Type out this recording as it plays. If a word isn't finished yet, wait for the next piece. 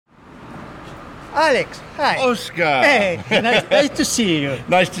Alex, hi. Oscar. Hey, nice to see you.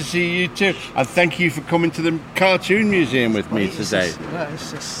 Nice to see you too. And thank you for coming to the Cartoon Museum with me today.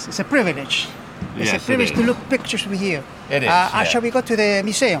 It's a privilege. It's Yes, a privilege it to is. look pictures with you. It is, yeah. Shall we go to the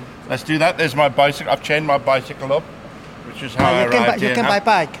museum? Let's do that. There's my bicycle. I've chained my bicycle up, which is how I arrived here. You can buy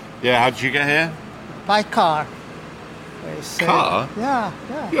bike. Yeah, how did you get here? By car. Car? Yeah.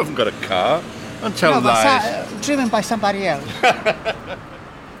 You haven't got a car. Don't tell No, but lies. driven by somebody else.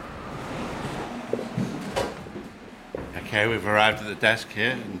 Okay, we've arrived at the desk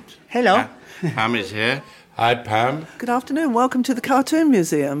here. And Hello. Pam is here. Hi, Pam. Good afternoon. Welcome to the Cartoon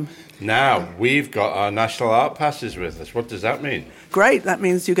Museum. Now, we've got our National Art Passes with us. What does that mean? Great. That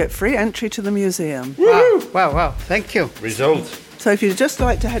means you get free entry to the museum. Wow. Thank you. Result. So if you'd just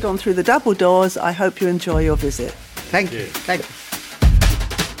like to head on through the double doors, I hope you enjoy your visit. Thank you.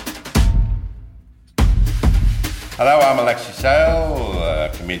 Hello, I'm Alexis Sale,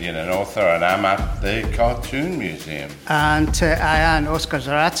 a comedian and author, and I'm at the Cartoon Museum. And I am Oscar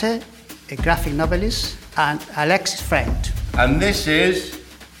Zarate, a graphic novelist and Alexis' friend. And this is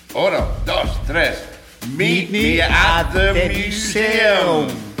Uno, dos, tres. Meet me at the museum.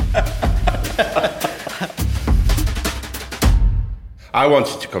 I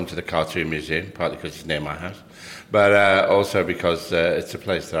wanted to come to the Cartoon Museum, partly because it's near my house, but also because it's a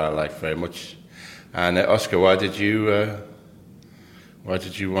place that I like very much. And Oscar, why did you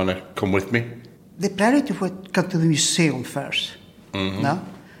want to come with me? The priority was to come to the museum first, no?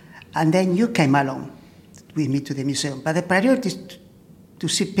 And then you came along with me to the museum. But the priority is to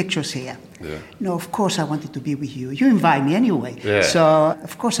see pictures here. Yeah. No, of course I wanted to be with you. You invite me anyway. Yeah. So,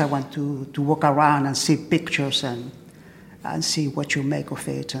 of course I want to walk around and see pictures and see what you make of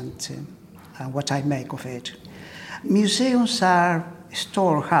it and what I make of it. Museums are a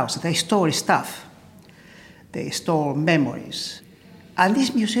storehouse. They store stuff. They store memories. And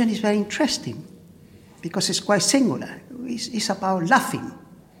this museum is very interesting because it's quite singular. It's about laughing.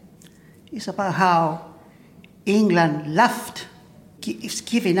 It's about how England laughed. It's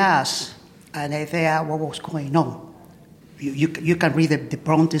giving us an idea of what was going on. You can read the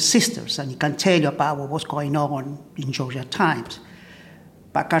Bronte sisters and it can tell you about what was going on in Georgia Times.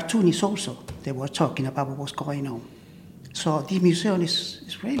 But cartoonists also, they were talking about what was going on. So this museum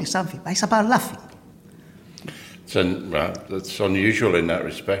is really something. But it's about laughing. That's unusual in that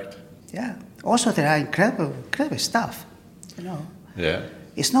respect. Yeah. Also, there are incredible stuff. You know. Yeah.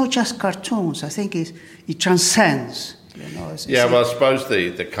 It's not just cartoons. I think it transcends. You know. Well, I suppose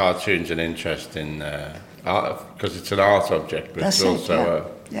the cartoon's an interest in art because it's an art object, but it's also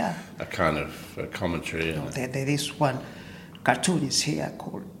a kind of a commentary. There is one cartoonist here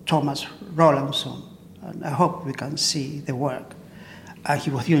called Thomas Rowlandson, and I hope we can see the work. He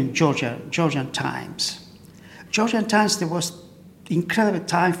was doing Georgian Times. Georgian Times, there was incredible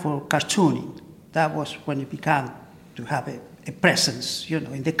time for cartooning. That was when it began to have a presence,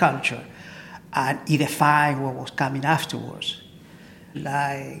 in the culture. And it defined what was coming afterwards.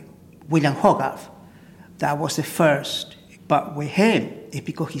 Like William Hogarth, that was the first. But with him, it's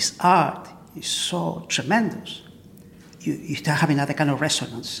because his art is so tremendous. You start having another kind of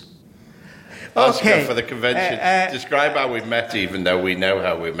resonance. Oscar, for the convention, describe how we met, even though we know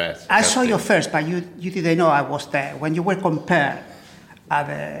how we met. I saw you first, but you didn't know I was there. When you were compared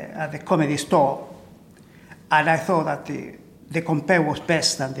at the comedy store, and I thought that the compare was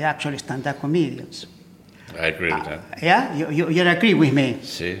best than the actual stand-up comedians. I agree with that. Yeah? You agree with me?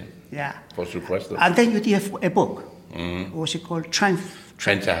 Sí. Yeah. Por supuesto. And then you did a book. What was it called? Train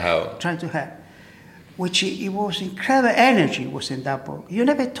to Hell. Train to Hell. Which it was incredible energy was in that book. You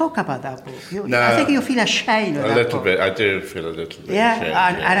never talk about that book. No. I think you feel ashamed of that book. A little bit. I do feel a little bit ashamed.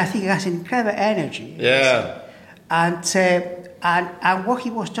 And I think it has incredible energy. Yeah. And what he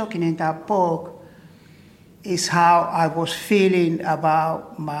was talking in that book is how I was feeling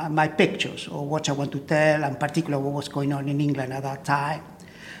about my pictures or what I want to tell, and particularly what was going on in England at that time.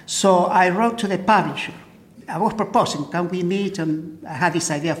 So I wrote to the publisher. I was proposing, can we meet? And I had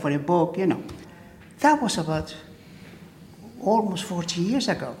this idea for a book, That was about almost 40 years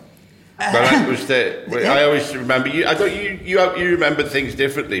ago. But that was I always remember you. I thought you remembered things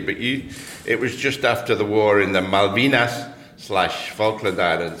differently, but it was just after the war in the Malvinas/Falkland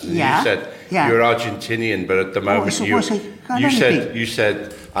Islands. And you said you're Argentinian, but at the moment you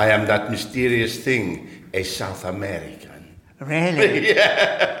said I am that mysterious thing, a South American. Really?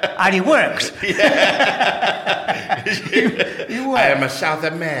 Yeah. And it works. It works. I am a South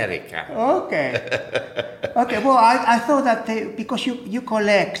America. Okay. Well, I thought that because you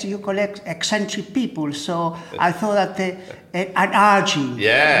collect eccentric people, so I thought that an Argy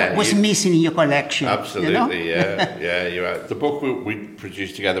was missing in your collection. Absolutely, you know? Yeah, you're right. The book we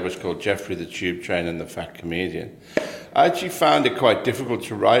produced together was called Geoffrey the Tube Train and the Fat Comedian. I actually found it quite difficult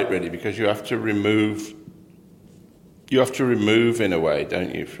to write, really, because you have to remove in a way,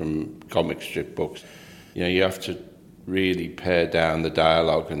 don't you, from comic strip books. You know, you have to really pare down the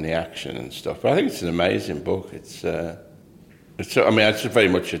dialogue and the action and stuff. But I think it's an amazing book. It's very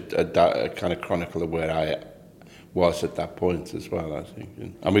much a kind of chronicle of where I was at that point as well, I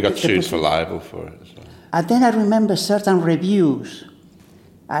think. And we got sued for libel for it as well. And then I remember certain reviews,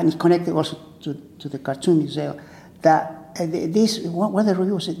 and it connected also to the Cartoon Museum, that one of the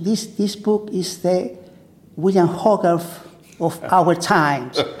reviews said, this book is the William Hogarth of our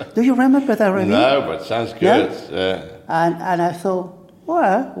times. Do you remember that review? No, but it sounds good. Yeah? And I thought,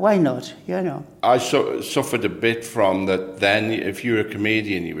 well, why not? You know. I suffered a bit from that. Then, if you were a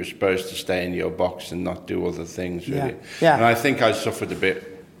comedian, you were supposed to stay in your box and not do other things, really. Yeah. And I think I suffered a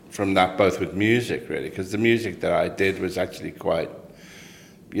bit from that, both with music, really, because the music that I did was actually quite,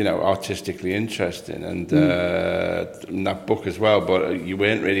 artistically interesting, and in that book as well. But you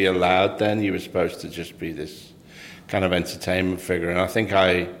weren't really allowed then. You were supposed to just be this kind of entertainment figure, and I think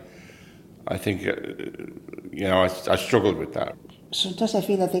I struggled with that. Sometimes I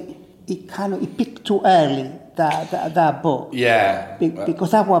feel that it peaked too early, that book. Yeah.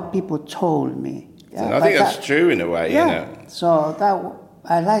 Because that's what people told me. Yeah, I think that's true in a way, yeah. You know. So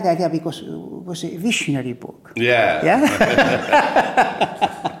I like the idea because it was a visionary book. Yeah. Yeah.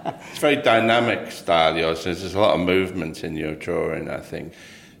 It's very dynamic style, yours. There's a lot of movement in your drawing, I think.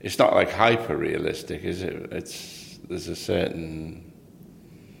 It's not like hyper-realistic, is it? There's a certain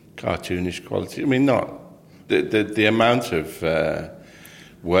cartoonish quality. I mean, not... The amount of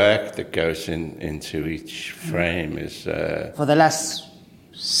work that goes into each frame is... For the last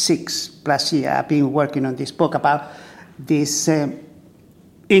 6+ years, I've been working on this book about this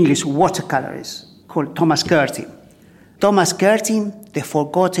English watercolorist called Thomas Curtin. Thomas Curtin, the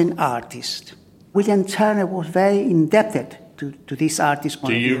forgotten artist. William Turner was very indebted to this artist.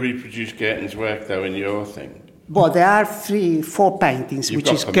 Do you reproduce Curtin's work, though, in your thing? Well, there are 3-4 paintings,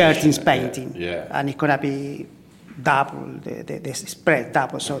 which is Curtin's painting. Yeah. And it's going to be double, the spread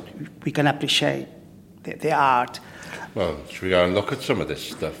double, so we can appreciate the art. Well, should we go and look at some of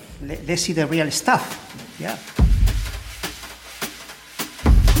this stuff? Let's see the real stuff, yeah.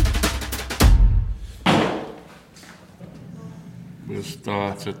 We'll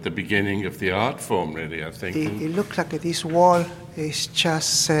start at the beginning of the art form, really, I think. It looks like this wall is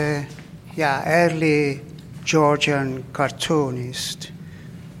just, early Georgian cartoonist.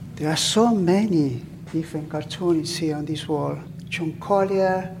 There are so many different cartoonists here on this wall. John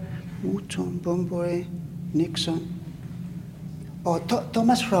Collier, Mouton, Bunbury, Nixon. Oh,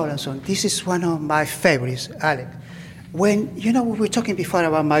 Thomas Rowlandson. This is one of my favorites, Alex. When, we were talking before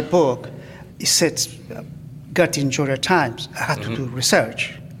about my book, it said Gertie in Georgia Times. I had to do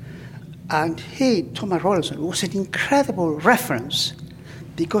research. And Thomas Rowlandson, was an incredible reference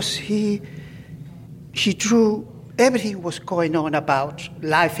because he drew everything was going on about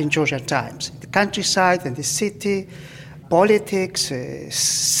life in Georgia Times, the countryside and the city, politics,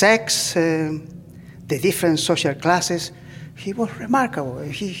 sex, the different social classes. He was remarkable.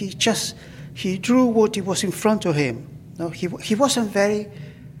 He drew what was in front of him. No, he wasn't very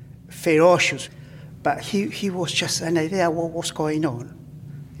ferocious, but he was just an idea of what was going on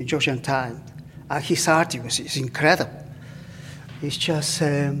in Georgian Times. And his art is incredible. It's just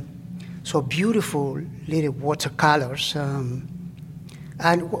so beautiful little watercolors.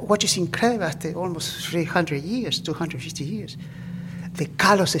 And what is incredible after almost 300 years, 250 years, the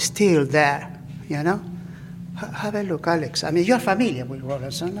colors are still there, Have a look, Alex. I mean, you're familiar with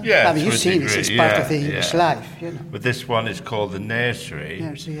Rowlandson, no? Yeah, I mean, you've seen it. It's part of the English life, But this one is called The Nursery.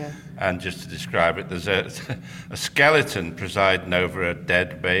 Nursery, yeah. And just to describe it, there's a skeleton presiding over a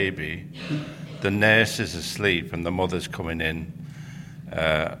dead baby. The nurse is asleep and the mother's coming in.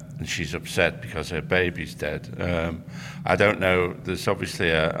 And she's upset because her baby's dead. I don't know. There's obviously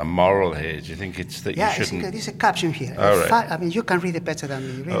a moral here. Do you think it's that you shouldn't... Yeah, there's a caption here. Oh, right. I mean, you can read it better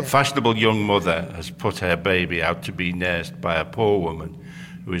than me. A fashionable young mother has put her baby out to be nursed by a poor woman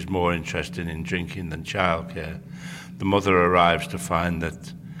who is more interested in drinking than childcare. The mother arrives to find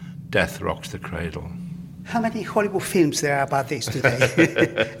that death rocks the cradle. How many Hollywood films there are about this today?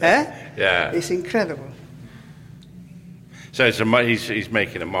 Yeah. It's incredible. So he's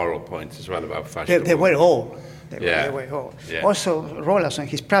making a moral point as well about fashion. They were all. Yeah. They were all. Yeah. Also, Roland, in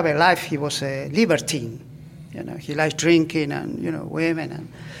his private life, he was a libertine. You know, he liked drinking and, you know,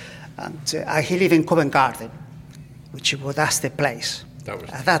 women. And he lived in Covent Garden, that's the place.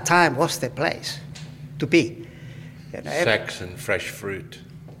 At that time was the place to be. You know, sex and fresh fruit.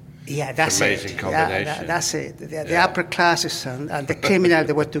 Yeah, that's amazing combination. Yeah, that's it. The upper classes and the criminals,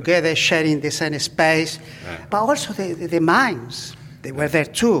 they were together sharing the same space. Yeah. But also the mines, they were there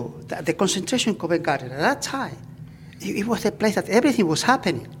too. The concentration in Covent Garden at that time, it was a place that everything was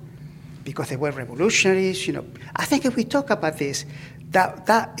happening because they were revolutionaries. You know, I think if we talk about this,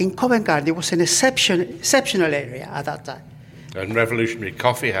 that in Covent Garden, it was an exceptional area at that time. And revolutionary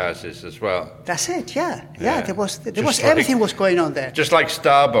coffee houses as well. That's it, yeah. There was everything was going on there. Just like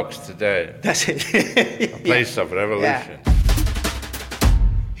Starbucks today. That's it. A place of revolution.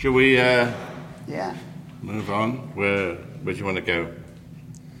 Yeah. Shall we move on? Where do you want to go?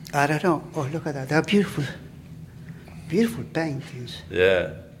 I don't know. Oh, look at that. They're beautiful. Beautiful paintings.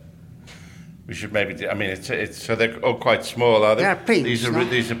 Yeah. We should maybe do, I mean, it's so they're all quite small, are they? They are prints. These are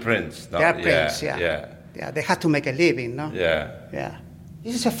prints. They are prints, yeah. Yeah, they had to make a living, no? Yeah. Yeah.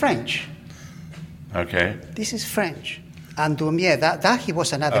 This is a French. Okay. This is French. And Daumier, that he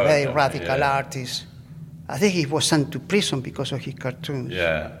was another very radical artist. I think he was sent to prison because of his cartoons.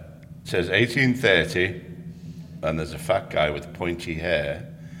 Yeah. It says 1830, and there's a fat guy with pointy hair.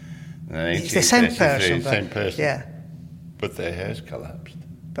 It's the same person. Same person. Yeah. But their hair's collapsed.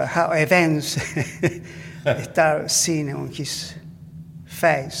 But how events start seen on his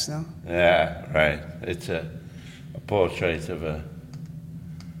face, no? Yeah, right. It's a portrait of a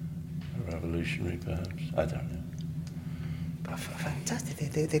revolutionary, perhaps. I don't know. But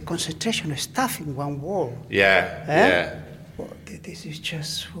fantastic. The concentration of stuff in one wall. Yeah, yeah. Well, this is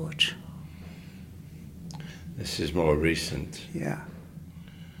just what? This is more recent. Yeah.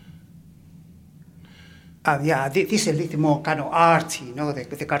 This is a little more kind of arty, you know,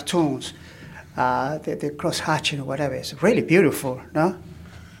 the cartoons, the cross-hatching or whatever. It's really beautiful, no?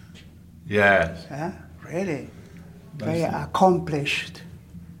 Yes. Really. Very accomplished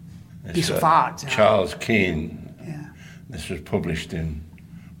piece of art. Charles Keane. Yeah. This was published in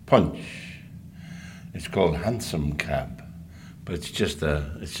Punch. It's called Hansom Cab, but it's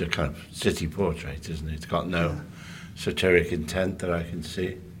a kind of city portrait, isn't it? It's got no satiric intent that I can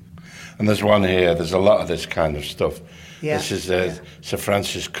see. And there's one here, there's a lot of this kind of stuff. Yeah. This is Sir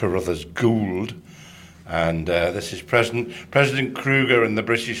Francis Carruthers Gould, and this is President Kruger and the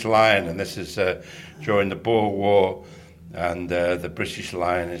British Lion, and this is during the Boer War, and the British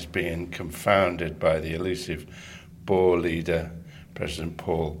Lion is being confounded by the elusive Boer leader, President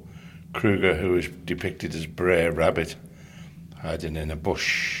Paul Kruger, who is depicted as Brer Rabbit, hiding in a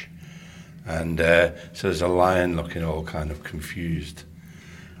bush. And so there's a lion looking all kind of confused.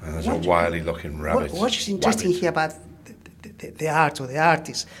 And there's a wily-looking rabbit. What is interesting here about the art or the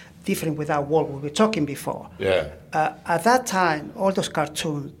artist, different with our world we were talking before. Yeah. At that time, all those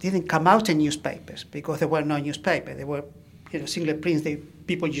cartoons didn't come out in newspapers because there were no newspaper. They were, single prints that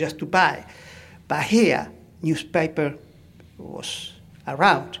people used to buy. But here, newspaper was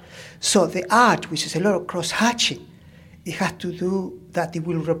around. So the art, which is a lot of cross-hatching, it had to do that it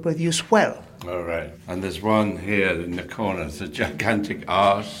will reproduce well. All right. And there's one here in the corner. It's a gigantic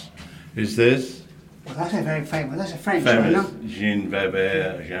arse. Who's this? Well, that's a very famous. That's a French one, no? Jean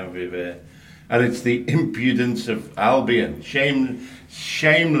Weber. And it's the impudence of Albion.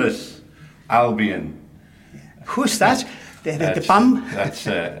 Shameless Albion. Yeah. Who's that? The bum? That's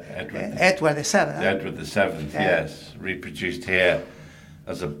Edward. Edward the Seventh. Edward the Seventh, yes. Reproduced here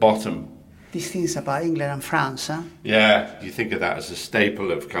as a bottom. These things about England and France, huh? Yeah, you think of that as a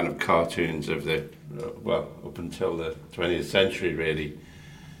staple of kind of cartoons of the, up until the 20th century, really.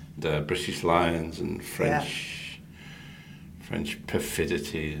 The British lions and French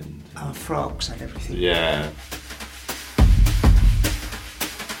perfidity and frogs and everything. Yeah.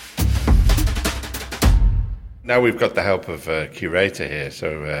 Now we've got the help of a curator here,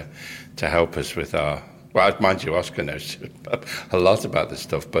 so to help us with our. Well, mind you, Oscar knows a lot about this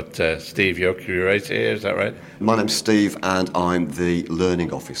stuff, but Steve, you're curator here, is that right? My name's Steve, and I'm the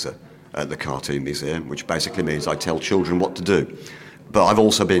learning officer at the Cartoon Museum, which basically means I tell children what to do. But I've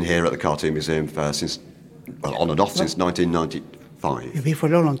also been here at the Cartoon Museum since 1995. You've been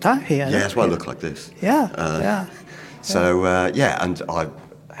for a long time here. Yeah, that's why I look like this. Yeah, So, and I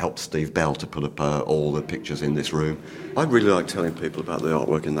helped Steve Bell to put up all the pictures in this room. I really like telling people about the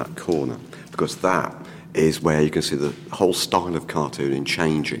artwork in that corner, because that is where you can see the whole style of cartooning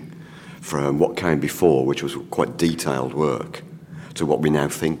changing from what came before, which was quite detailed work, to what we now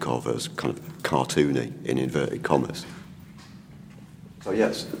think of as kind of cartoony, in inverted commas. So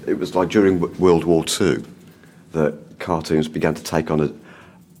yes, it was like during World War II, that cartoons began to take on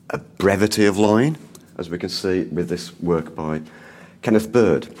a brevity of line, as we can see with this work by Kenneth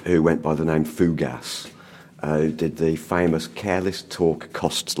Bird, who went by the name Fougas, who did the famous Careless Talk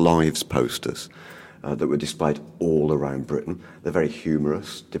Costs Lives posters that were displayed all around Britain. They're very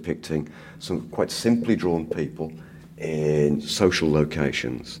humorous, depicting some quite simply drawn people in social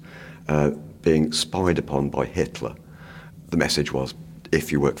locations being spied upon by Hitler. The message was,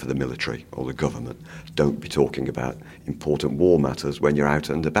 if you work for the military or the government, don't be talking about important war matters when you're out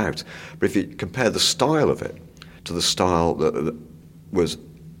and about. But if you compare the style of it to the style that was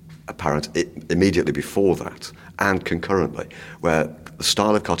apparent immediately before that and concurrently, where the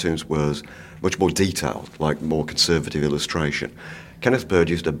style of cartoons was much more detailed, like more conservative illustration. Kenneth Bird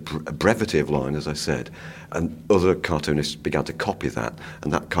used a brevity of line, as I said, and other cartoonists began to copy that,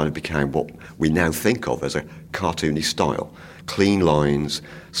 and that kind of became what we now think of as a cartoony style. Clean lines,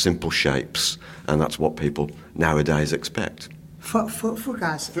 simple shapes, and that's what people nowadays expect.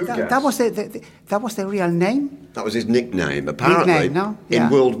 Fougas. Fougas. That was the real name? That was his nickname. Apparently, Nickname, no? Yeah.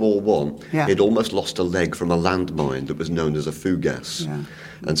 in World War I, Yeah. he'd almost lost a leg from a landmine that was known as a fougas. Yeah.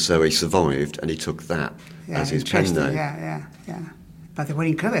 And so he survived, and he took that as his pen interesting. name. Yeah. But they were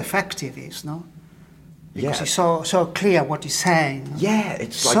incredibly effective, no? Because Yeah. it's so clear what he's saying. No? Yeah,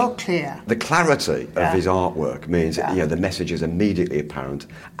 it's like so clear. The clarity of Yeah. his artwork means that, Yeah. the message is immediately apparent,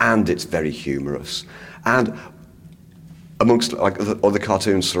 and it's very humorous. And amongst like the other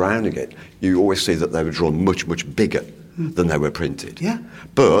cartoons surrounding it, you always see that they were drawn much, much bigger than they were printed. Yeah.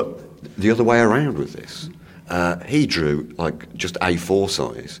 But the other way around with this. He drew like just A4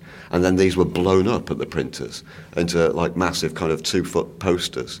 size, and then these were blown up at the printers into like massive kind of 2-foot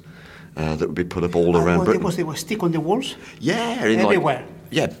posters that would be put up all around Britain. They were stick on the walls? Yeah, Everywhere.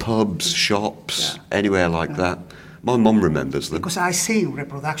 Pubs, shops, Yeah. anywhere like that. My mum remembers them. Because I seen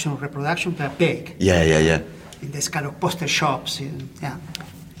reproduction, they're big. Yeah. In this kind of poster shops. Yeah.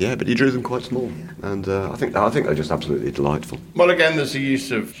 Yeah, but he drew them quite small, and I think they're just absolutely delightful. Well, again, there's a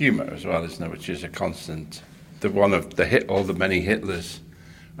use of humour as well, isn't there, which is a constant. The one of all the many Hitlers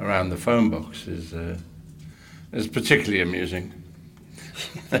around the phone box is particularly amusing.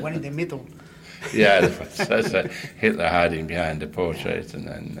 The one in the middle. Yeah, that's a Hitler hiding behind a portrait, and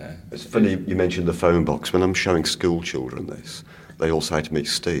then. It's funny you mentioned the phone box. When I'm showing school children this, they all say to me,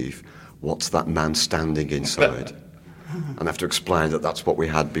 "Steve, what's that man standing inside?" And I have to explain that that's what we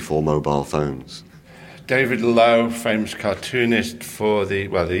had before mobile phones. David Lowe, famous cartoonist for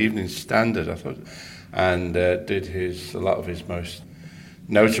the Evening Standard, I thought, and did a lot of his most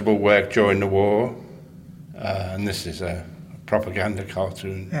notable work during the war. And this is a propaganda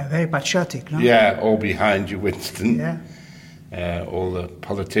cartoon. Yeah, very patriotic, no? Yeah, all behind you, Winston. Yeah. All the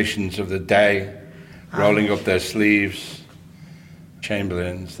politicians of the day rolling up their sleeves.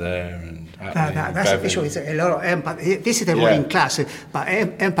 Chamberlain's there, and That's a issue. It's a lot of empathy. This is the working class, but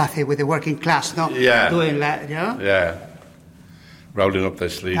empathy with the working class, not doing that, Yeah, rolling up their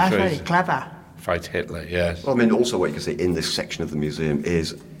sleeves. That's very clever. Fight Hitler, yes. Well, I mean, also what you can see in this section of the museum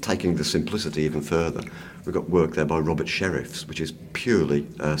is taking the simplicity even further. We've got work there by Robert Sheriffs, which is purely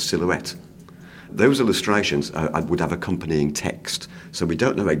silhouette. Those illustrations would have accompanying text, so we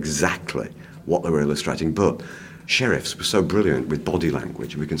don't know exactly what they were illustrating, but Sheriffs was so brilliant with body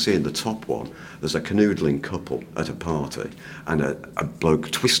language. We can see in the top one, there's a canoodling couple at a party and a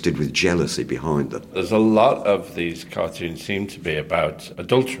bloke twisted with jealousy behind them. There's a lot of these cartoons seem to be about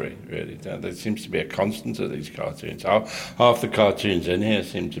adultery, really. There seems to be a constant of these cartoons. Half the cartoons in here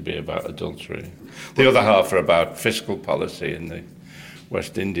seem to be about adultery. The other half are about fiscal policy in the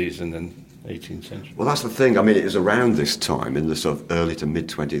West Indies and then 18th century. Well, that's the thing. I mean, it was around this time, in the sort of early to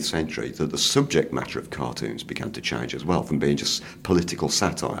mid-20th century, that the subject matter of cartoons began to change as well, from being just political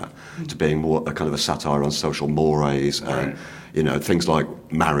satire to being more a kind of a satire on social mores and, things like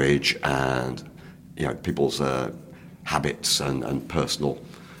marriage and, people's habits and personal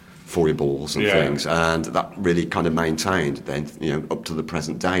foibles and things. And that really kind of maintained then, up to the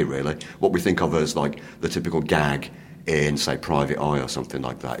present day, really. What we think of as, like, the typical gag in, say, Private Eye or something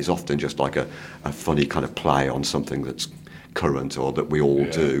like that is often just like a funny kind of play on something that's current or that we all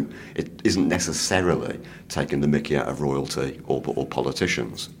do. It isn't necessarily taking the mickey out of royalty or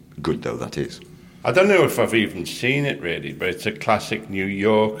politicians, good though that is. I don't know if I've even seen it really, but it's a classic New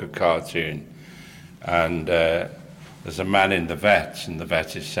Yorker cartoon. And there's a man in the vet, and the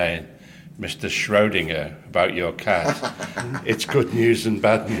vet is saying, "Mr. Schrodinger, about your cat, it's good news and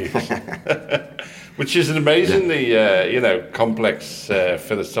bad news." Which is an amazingly, complex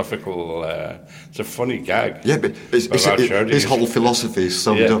philosophical. It's a funny gag. Yeah, but his whole philosophy is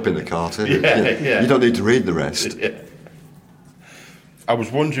summed up in the cartoon. You don't need to read the rest. Yeah. I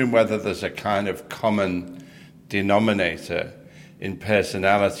was wondering whether there's a kind of common denominator in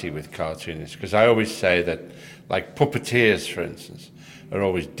personality with cartoonists, because I always say that, like puppeteers, for instance, are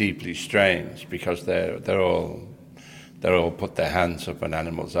always deeply strange because they're all put their hands up an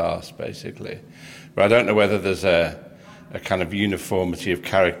animal's arse, basically. But I don't know whether there's a kind of uniformity of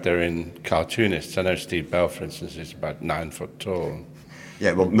character in cartoonists. I know Steve Bell, for instance, is about 9 foot tall.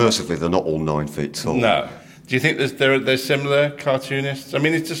 Yeah, well, mercifully, they're not all 9 feet tall. No. Do you think there's similar cartoonists? I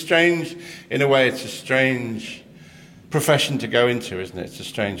mean, it's a strange profession to go into, isn't it? It's a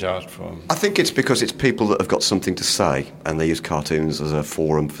strange art form. I think it's because it's people that have got something to say, and they use cartoons as a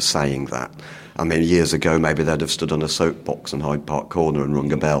forum for saying that. I mean, years ago, maybe they'd have stood on a soapbox in Hyde Park Corner and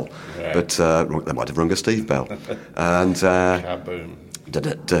rung a bell. Right. But they might have rung a Steve Bell. And kaboom.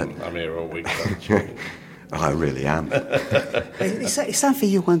 I'm here all week. I really am. It's something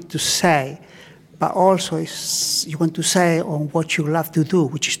you want to say, but also you want to say on what you love to do,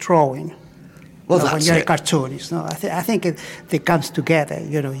 which is drawing. Well, that's when you're it. a cartoonist. No? I think it comes together.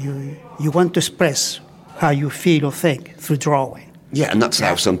 You want to express how you feel or think through drawing. Yeah, and that's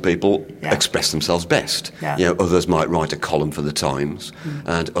how some people express themselves best. Yeah. You know, others might write a column for the Times,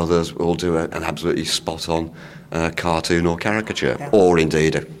 and others will do an absolutely spot-on cartoon or caricature, or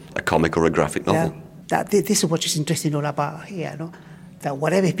indeed a comic or a graphic novel. Yeah. This is what is interesting all about here, no? That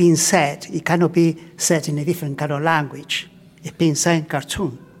whatever is being said, it cannot be said in a different kind of language. It's being said in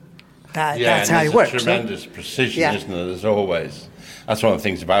cartoon. That's how it works. There's tremendous precision, isn't there? There's always. That's one of the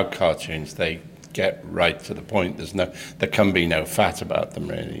things about cartoons. They get right to the point. There can be no fat about them,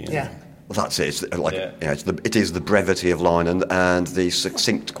 really. You know? Well, that's it. It's it is the brevity of line and the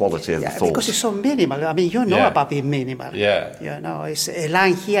succinct quality of the thought. Because it's so minimal. I mean, you know about being minimal. Yeah. You know, it's a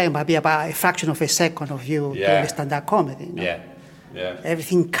line here. It might be about a fraction of a second of you doing stand-up comedy. You know? Yeah.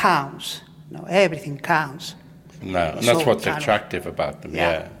 Everything counts. No, everything counts. No, and that's what's attractive about them.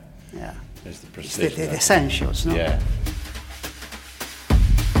 Yeah. It's the precision. It's the essentials. No? Yeah.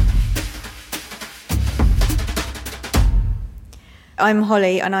 I'm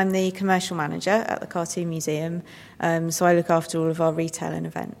Holly, and I'm the commercial manager at the Cartoon Museum, so I look after all of our retail and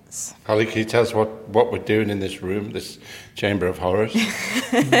events. Holly, can you tell us what we're doing in this room, this Chamber of Horrors?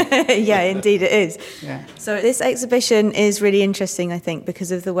 Yeah, indeed it is. Yeah. So this exhibition is really interesting, I think,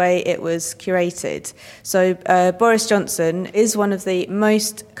 because of the way it was curated. So Boris Johnson is one of the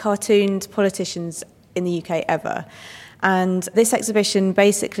most cartooned politicians in the UK ever. And this exhibition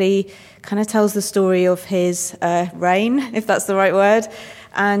basically kind of tells the story of his reign, if that's the right word.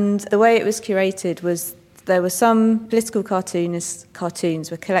 And the way it was curated was there were some political cartoons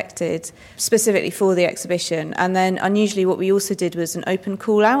were collected specifically for the exhibition. And then unusually what we also did was an open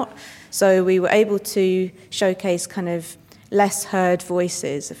call out. So we were able to showcase kind of less heard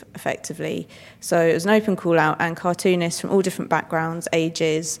voices, effectively. So it was an open call out, and cartoonists from all different backgrounds,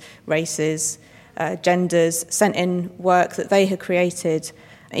 ages, races, genders sent in work that they had created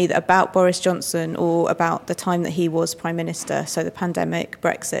either about Boris Johnson or about the time that he was Prime Minister, so the pandemic,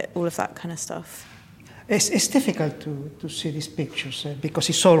 Brexit, all of that kind of stuff. It's difficult to see these pictures because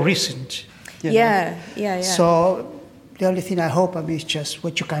it's so recent. Yeah. So the only thing I hope is just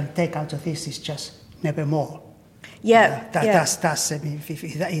what you can take out of this is just nevermore. That's I mean,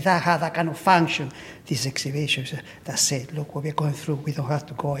 if that had that kind of function, this exhibition, that's it. Look what we're going through. We don't have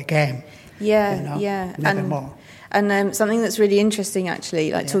to go again. Nevermore. And something that's really interesting,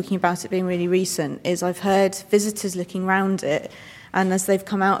 actually, talking about it being really recent, is I've heard visitors looking around it, and as they've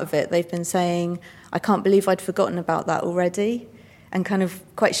come out of it, they've been saying, "I can't believe I'd forgotten about that already." And kind of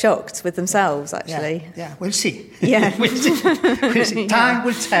quite shocked with themselves, actually. Yeah. We'll see. Yeah. We'll see. Time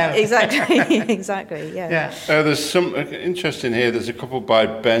will tell. Exactly, yeah. There's some interesting here. There's a couple by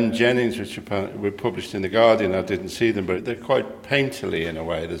Ben Jennings, which were published in The Guardian. I didn't see them, but they're quite painterly in a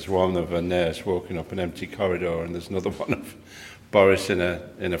way. There's one of a nurse walking up an empty corridor, and there's another one of Boris in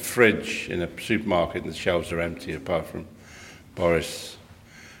a fridge in a supermarket, and the shelves are empty apart from Boris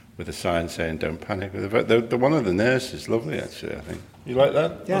with a sign saying "Don't panic." The one of the nurses, lovely actually. I think you like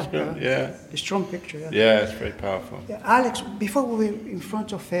that. Yeah, that's good. Yeah. A strong picture. Yeah, it's very powerful. Yeah, Alex, before we were in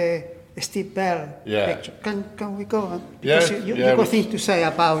front of a Steve Bell picture, can we go on? Because you got things to say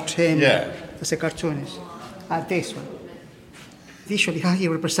about him as a cartoonist. This one, visually, how he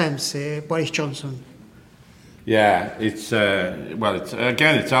represents Boris Johnson. Yeah, it's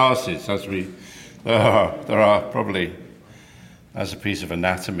it's arses as we. There are probably. As a piece of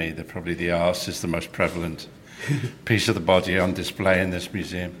anatomy, the arse is the most prevalent piece of the body on display in this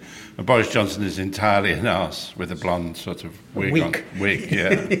museum. And Boris Johnson is entirely an arse with a blonde sort of wig.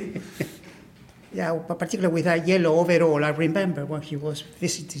 Yeah, but particularly with that yellow overall. I remember when he was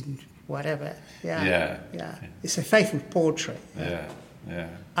visiting whatever. Yeah. It's a faithful portrait. Yeah.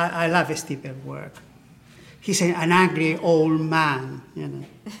 I love Steve Bell's work. he's an angry old man, you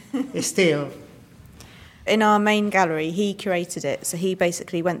know. Still. In our main gallery, he curated it. So he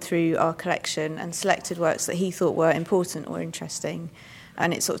basically went through our collection and selected works that he thought were important or interesting.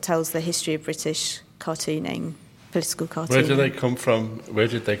 And it sort of tells the history of British cartooning, political cartooning. Where did they come from? Where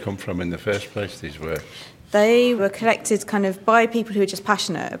did they come from in the first place, these works? They were collected kind of by people who were just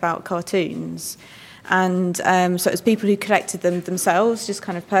passionate about cartoons. And so it was people who collected them themselves, just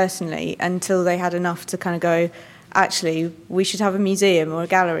kind of personally, until they had enough to kind of go, actually, we should have a museum or a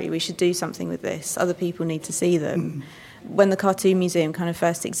gallery, we should do something with this, other people need to see them. When the Cartoon Museum kind of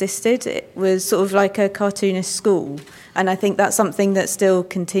first existed, it was sort of like a cartoonist school, and I think that's something that still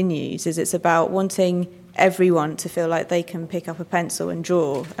continues, is it's about wanting everyone to feel like they can pick up a pencil and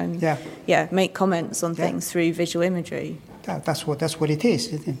draw and make comments on things through visual imagery. That's what it is,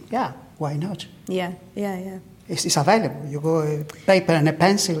 isn't it? Yeah, why not? Yeah. It's available. You go paper and a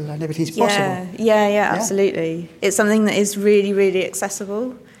pencil and everything's possible. Yeah, absolutely. It's something that is really, really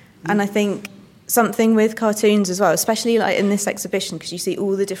accessible. And I think something with cartoons as well, especially like in this exhibition, because you see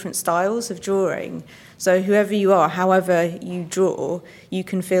all the different styles of drawing. So whoever you are, however you draw, you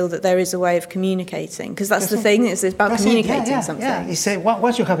can feel that there is a way of communicating. Because that's the thing, it's about communicating something. Yeah, it's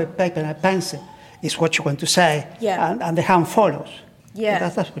once you have a paper and a pencil, it's what you want to say, and the hand follows. Yeah.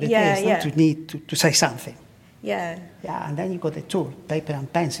 That's what it is, not to need to say something. Yeah, and then you got the tool, paper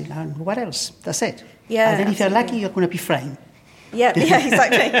and pencil, and what else? That's it. Yeah, and then if you're lucky, you're going to be framed. Yeah,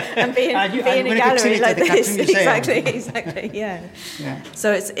 exactly. And be in a gallery like this. Exactly. Yeah.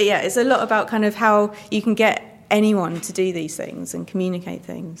 So it's a lot about kind of how you can get anyone to do these things and communicate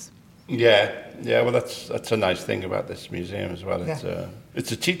things. Yeah. Well, that's a nice thing about this museum as well.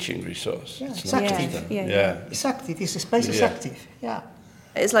 It's a teaching resource. Yeah, it's active. It's active. This space is active. Yeah.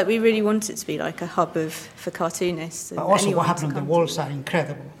 It's like we really want it to be like a hub for cartoonists. But also what happened on the walls are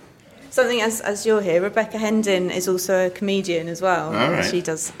incredible. Something as you're here, Rebecca Hendon is also a comedian as well. Right. She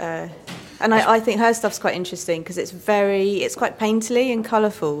does, and I think her stuff's quite interesting because it's quite painterly and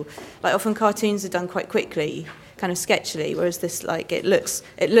colourful. Like often cartoons are done quite quickly, kind of sketchily, whereas this it looks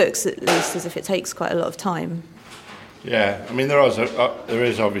at least as if it takes quite a lot of time. Yeah, I mean there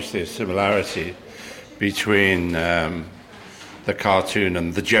is obviously a similarity between the cartoon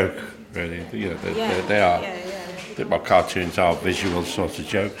and the joke, really. You know, they are. Well, cartoons are visual sort of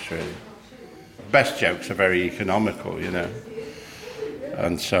jokes, really. Best jokes are very economical, you know,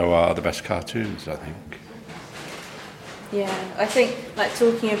 and so are the best cartoons, I think. Yeah, I think, like,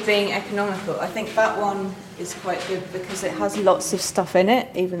 talking of being economical, I think that one is quite good because it has lots of stuff in it,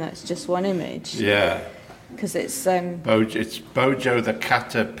 even though it's just one image. Yeah. Because it's... it's Bojo the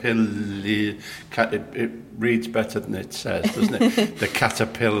Caterpillar... It reads better than it says, doesn't it? The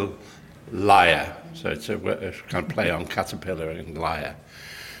Caterpillar Liar. So it's a kind of play on caterpillar and liar.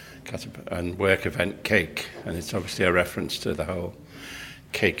 And work event cake. And it's obviously a reference to the whole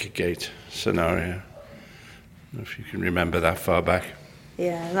Cakegate scenario. I don't know if you can remember that far back.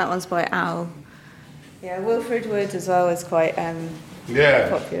 Yeah, and that one's by Al. Yeah, Wilfred Wood as well is quite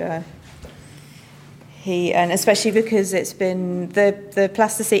popular. And especially because it's been the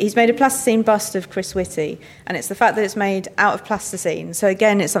plasticine. He's made a plasticine bust of Chris Whitty, and it's the fact that it's made out of plasticine. So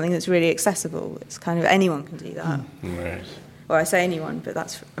again, it's something that's really accessible. It's kind of anyone can do that. Right. Well, I say anyone, but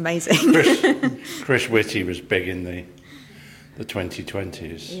that's amazing. Chris Whitty was big in the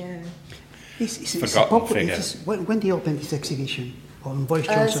 2020s. Yeah. Forgotten figure. When they opened this exhibition on Boris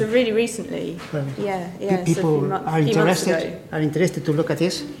Johnson? So really recently. People are interested to look at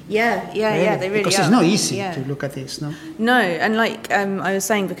this? Yeah, they really because are. It's not easy to look at this, no? No, and like I was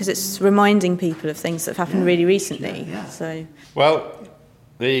saying, because it's reminding people of things that have happened really recently. Yeah. So. Well,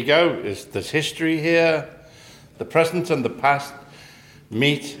 there you go. There's history here. The present and the past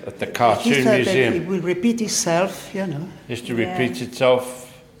meet at the Cartoon Museum. It will repeat itself, you know. History repeats itself.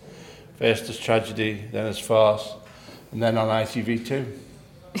 First as tragedy, then as farce, and then on ITV2.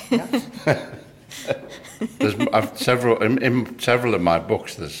 In several of my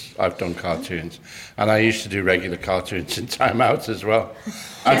books, I've done cartoons, and I used to do regular cartoons in Time Out as well.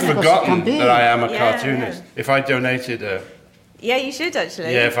 I'd forgotten that I am a cartoonist. If I donated Yeah, you should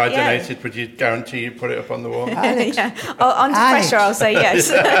actually. Yeah, if I donated, would you guarantee you'd put it up on the wall? Under pressure, I'll say yes.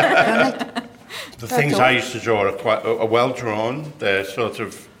 The things I used to draw are well drawn. They're sort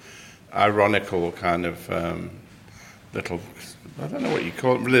of ironical kind of little, I don't know what you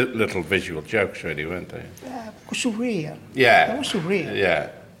call them, little visual jokes really, weren't they? Surreal. Yeah. They were surreal.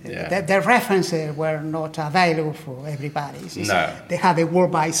 Yeah. The references were not available for everybody. No. They have a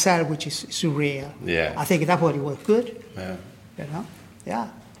word by itself which is surreal. Yeah. I think that what it was good. Yeah. You know? Yeah.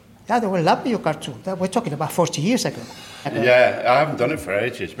 Yeah, they will love your cartoon. We're talking about 40 years ago. Yeah, I haven't done it for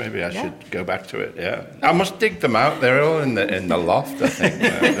ages. Maybe I should go back to it. Yeah, I must dig them out. They're all in the loft, I think.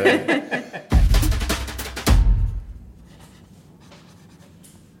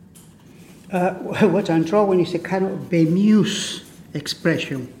 What I'm drawing is a kind of bemused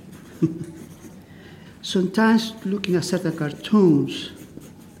expression. Sometimes looking at certain cartoons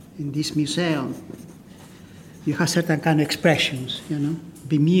in this museum, you have certain kind of expressions,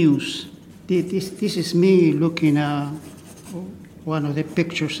 bemused. This is me looking at one of the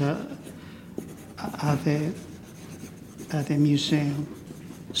pictures at the museum.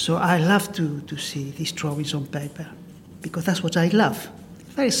 So I love to see these drawings on paper because that's what I love.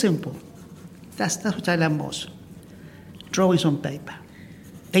 Very simple. That's what I love most. Drawings on paper.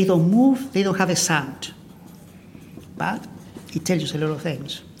 They don't move, they don't have a sound, but it tells you a lot of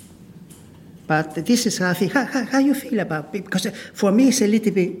things. But this is how I think. How you feel about it? Because for me, it's a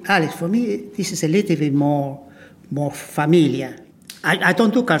little bit, Alex, for me, this is a little bit more familiar. I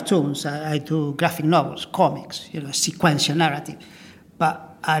don't do cartoons. I do graphic novels, comics, sequential narrative.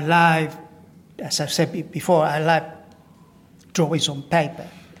 But I like, as I've said before, I like drawings on paper.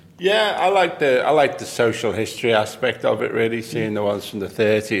 Yeah, I like the social history aspect of it. Really, seeing the ones from the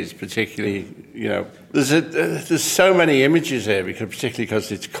 30s, particularly. There's so many images here particularly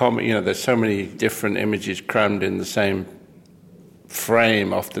because it's comic. There's so many different images crammed in the same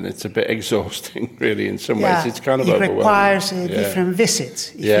frame. Often it's a bit exhausting, really. In some ways, it's kind of overwhelming. It requires different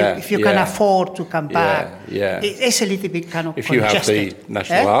visits. If you can afford to come back, it's a little bit kind of if congested. You have the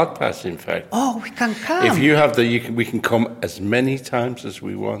National Art Pass, in fact. Oh, we can come. If you have we can come as many times as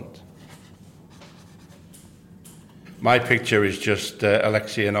we want. My picture is just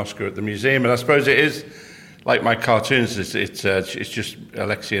Alexei and Oscar at the museum, and I suppose it is like my cartoons. It's just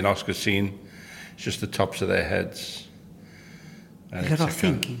Alexei and Oscar scene. It's just the tops of their heads. A lot of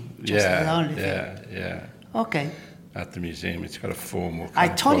thinking. Yeah. Okay. At the museum, it's got a formal. I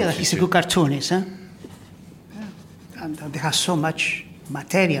told you that he's a good cartoonist, huh? Yeah. And they have so much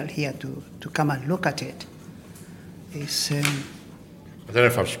material here to come and look at it. It's. I don't know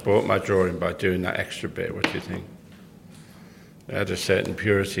if I've spoilt my drawing by doing that extra bit. What do you think? I had a certain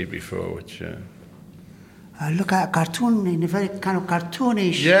purity before, which. I look at a cartoon in a very kind of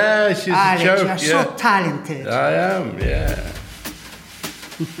cartoonish. Yeah, it's Alex, a joke. You are so talented. I am, yeah.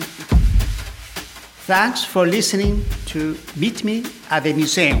 Thanks for listening to Meet Me at the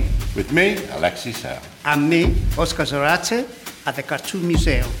Museum. With me, Alexei Sayle. And me, Oscar Zorace, at the Cartoon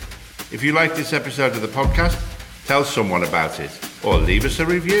Museum. If you like this episode of the podcast, tell someone about it or leave us a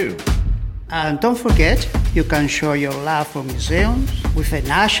review. And don't forget, you can show your love for museums with a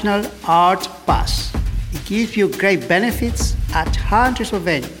National Art Pass. It gives you great benefits at hundreds of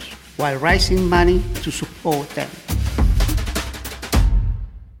venues while raising money to support them.